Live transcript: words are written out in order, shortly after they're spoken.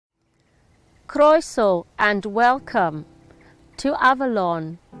Croeso and welcome to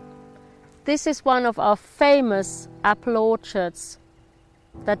Avalon. This is one of our famous apple orchards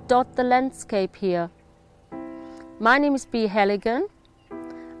that dot the landscape here. My name is Helygen.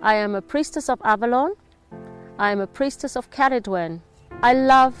 I am a priestess of Avalon. I am a priestess of Cerridwen. I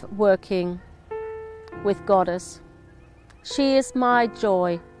love working with Goddess. She is my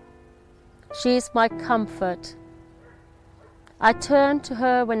joy. She is my comfort. I turn to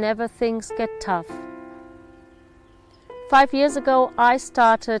her whenever things get tough. 5 years ago, I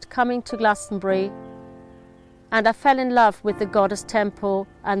started coming to Glastonbury and I fell in love with the Goddess Temple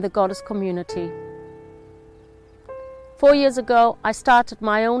and the Goddess community. 4 years ago, I started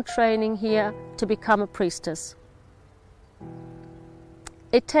my own training here to become a priestess.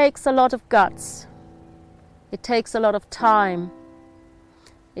 It takes a lot of guts. It takes a lot of time.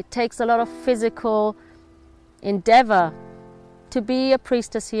 It takes a lot of physical endeavor to be a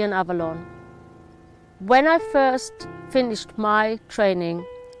priestess here in Avalon. When I first finished my training,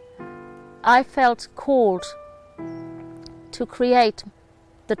 I felt called to create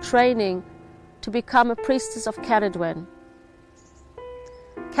the training to become a priestess of Cerridwen.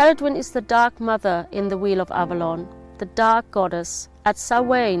 Cerridwen is the dark mother in the Wheel of Avalon, the dark goddess. At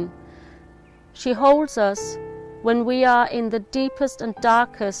Cerridwen, she holds us when we are in the deepest and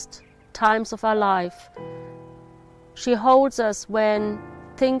darkest times of our life. She holds us when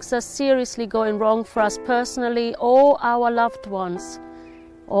things are seriously going wrong for us personally or our loved ones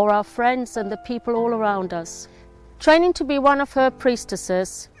or our friends and the people all around us. Training to be one of her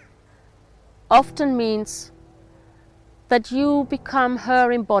priestesses often means that you become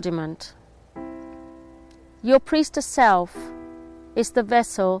her embodiment. Your priestess self is the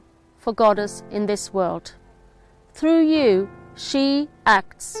vessel for Goddess in this world. Through you, she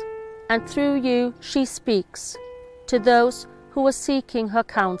acts, and through you, she speaks to those who are seeking her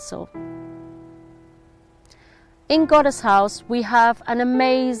counsel. In Goddess House, we have an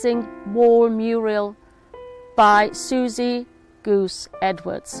amazing wall mural by Susie Goose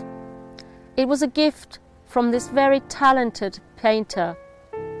Edwards. It was a gift from this very talented painter.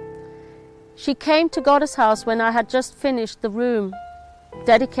 She came to Goddess House when I had just finished the room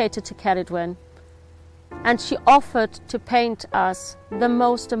dedicated to Cerridwen, and she offered to paint us the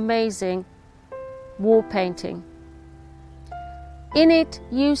most amazing wall painting. In it,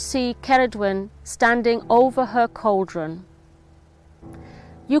 you see Cerridwen standing over her cauldron.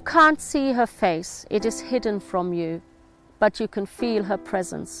 You can't see her face, it is hidden from you, but you can feel her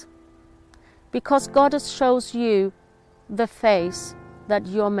presence. Because Goddess shows you the face that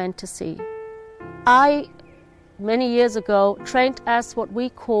you're meant to see. I, many years ago, trained as what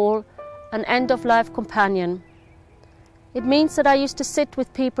we call an end-of-life companion. It means that I used to sit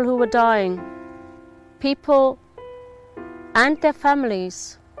with people who were dying, people and their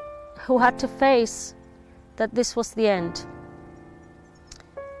families who had to face that this was the end.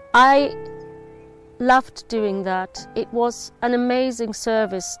 I loved doing that. It was an amazing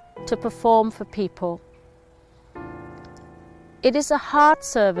service to perform for people. It is a hard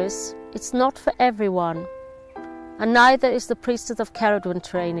service. It's not for everyone, and neither is the Priestess of Cerridwen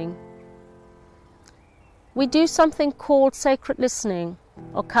training. We do something called sacred listening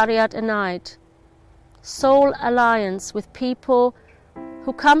or Cariad Enaid, soul alliance with people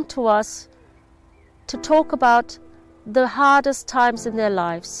who come to us to talk about the hardest times in their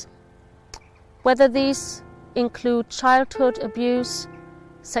lives, whether these include childhood abuse,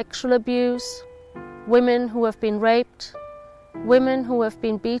 sexual abuse, women who have been raped, women who have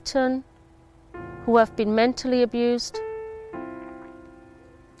been beaten, who have been mentally abused.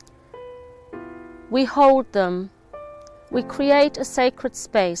 We hold them. We create a sacred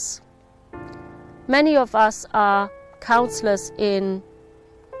space. Many of us are counselors in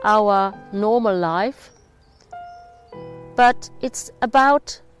our normal life, but it's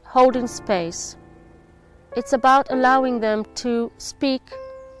about holding space. It's about allowing them to speak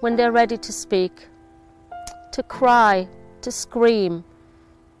when they're ready to speak, to cry, to scream,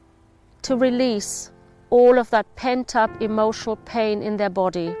 to release all of that pent-up emotional pain in their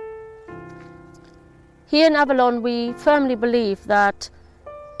body. Here in Avalon, we firmly believe that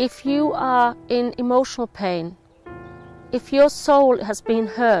if you are in emotional pain, if your soul has been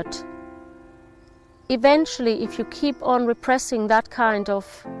hurt, eventually, if you keep on repressing that kind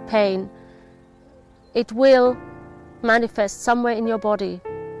of pain, it will manifest somewhere in your body,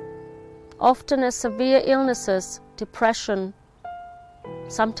 often as severe illnesses, depression,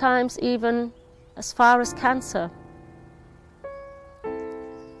 sometimes even as far as cancer.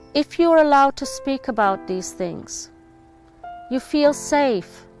 If you're allowed to speak about these things, you feel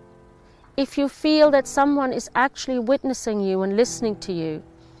safe. If you feel that someone is actually witnessing you and listening to you,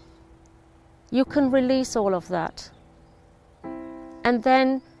 you can release all of that. And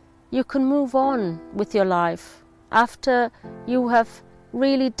then you can move on with your life after you have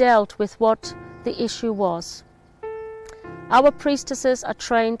really dealt with what the issue was. Our priestesses are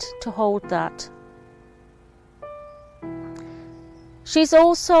trained to hold that. She's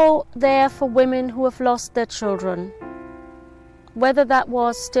also there for women who have lost their children, whether that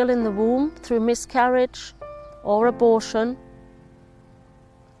was still in the womb through miscarriage or abortion,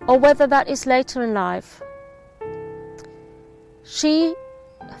 or whether that is later in life. She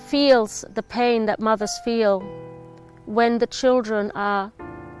feels the pain that mothers feel when the children are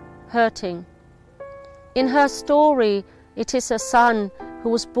hurting. In her story, it is her son who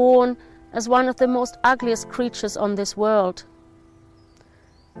was born as one of the most ugliest creatures on this world.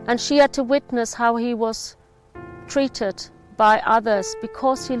 And she had to witness how he was treated by others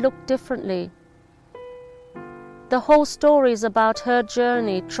because he looked differently. The whole story is about her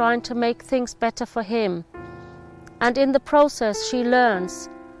journey trying to make things better for him. And in the process she learns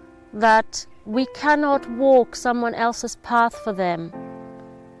that we cannot walk someone else's path for them.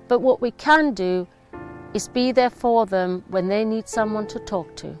 But what we can do is be there for them when they need someone to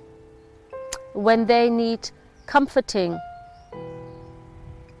talk to, when they need comforting.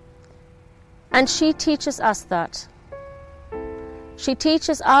 And she teaches us that. She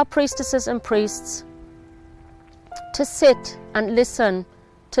teaches our priestesses and priests to sit and listen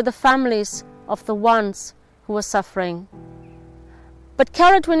to the families of the ones who are suffering. But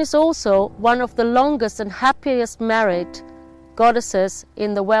Cerridwen is also one of the longest and happiest married goddesses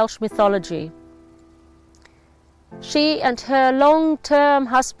in the Welsh mythology. She and her long-term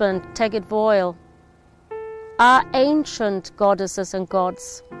husband, Tegid Foel, are ancient goddesses and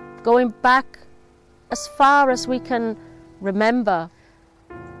gods, going back as far as we can remember.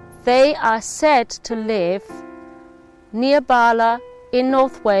 They are said to live near Bala in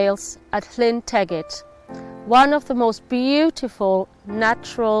North Wales at Llyn Tegid, one of the most beautiful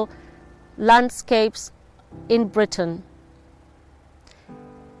natural landscapes in Britain.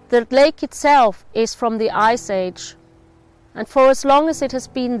 The lake itself is from the Ice Age, and for as long as it has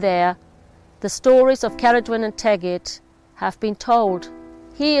been there, the stories of Cerridwen and Tegid have been told.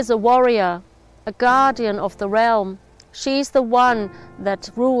 He is a warrior, a guardian of the realm. She is the one that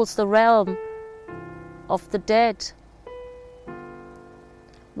rules the realm of the dead,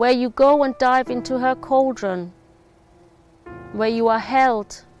 where you go and dive into her cauldron, where you are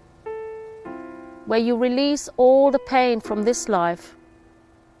held, where you release all the pain from this life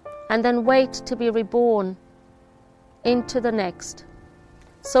and then wait to be reborn into the next.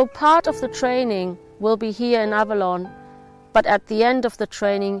 So part of the training will be here in Avalon, but at the end of the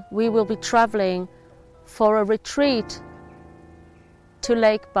training we will be traveling for a retreat to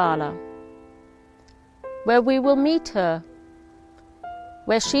Lake Bala, where we will meet her,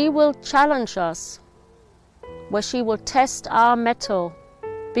 where she will challenge us, where she will test our mettle,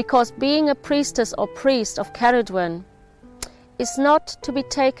 because being a priestess or priest of Cerridwen is not to be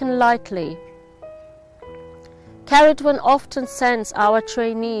taken lightly. Cerridwen often sends our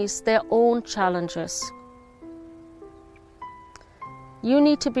trainees their own challenges. You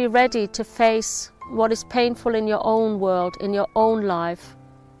need to be ready to face what is painful in your own world, in your own life.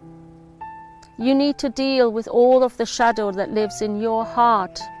 You need to deal with all of the shadow that lives in your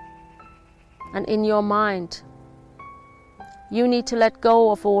heart and in your mind. You need to let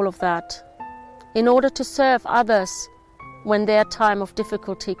go of all of that in order to serve others when their time of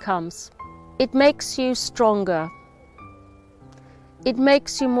difficulty comes. It makes you stronger. It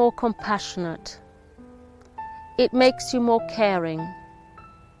makes you more compassionate. It makes you more caring.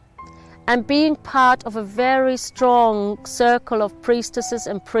 And being part of a very strong circle of priestesses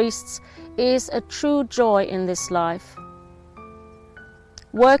and priests is a true joy in this life.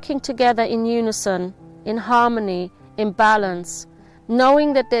 Working together in unison, in harmony, in balance,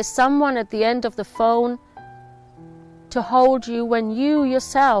 knowing that there's someone at the end of the phone to hold you when you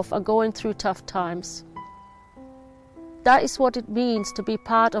yourself are going through tough times. That is what it means to be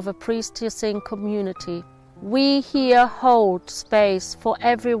part of a priestessing community. We here hold space for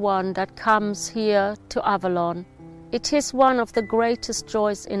everyone that comes here to Avalon. It is one of the greatest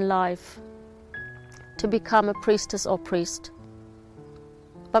joys in life to become a priestess or priest.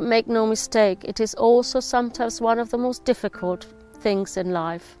 But make no mistake, it is also sometimes one of the most difficult things in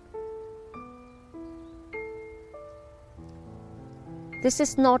life. This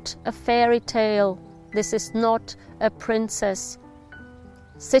is not a fairy tale. This is not a princess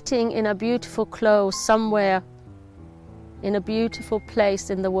sitting in a beautiful clothes somewhere in a beautiful place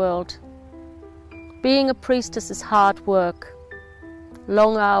in the world. Being a priestess is hard work,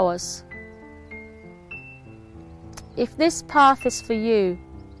 long hours. If this path is for you,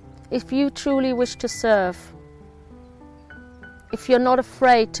 if you truly wish to serve, if you're not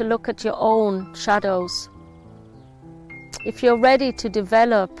afraid to look at your own shadows, if you're ready to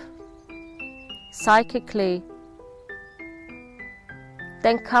develop psychically,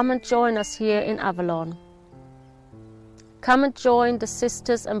 then come and join us here in Avalon. Come and join the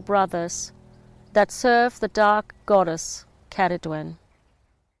sisters and brothers that serve the dark goddess Cerridwen.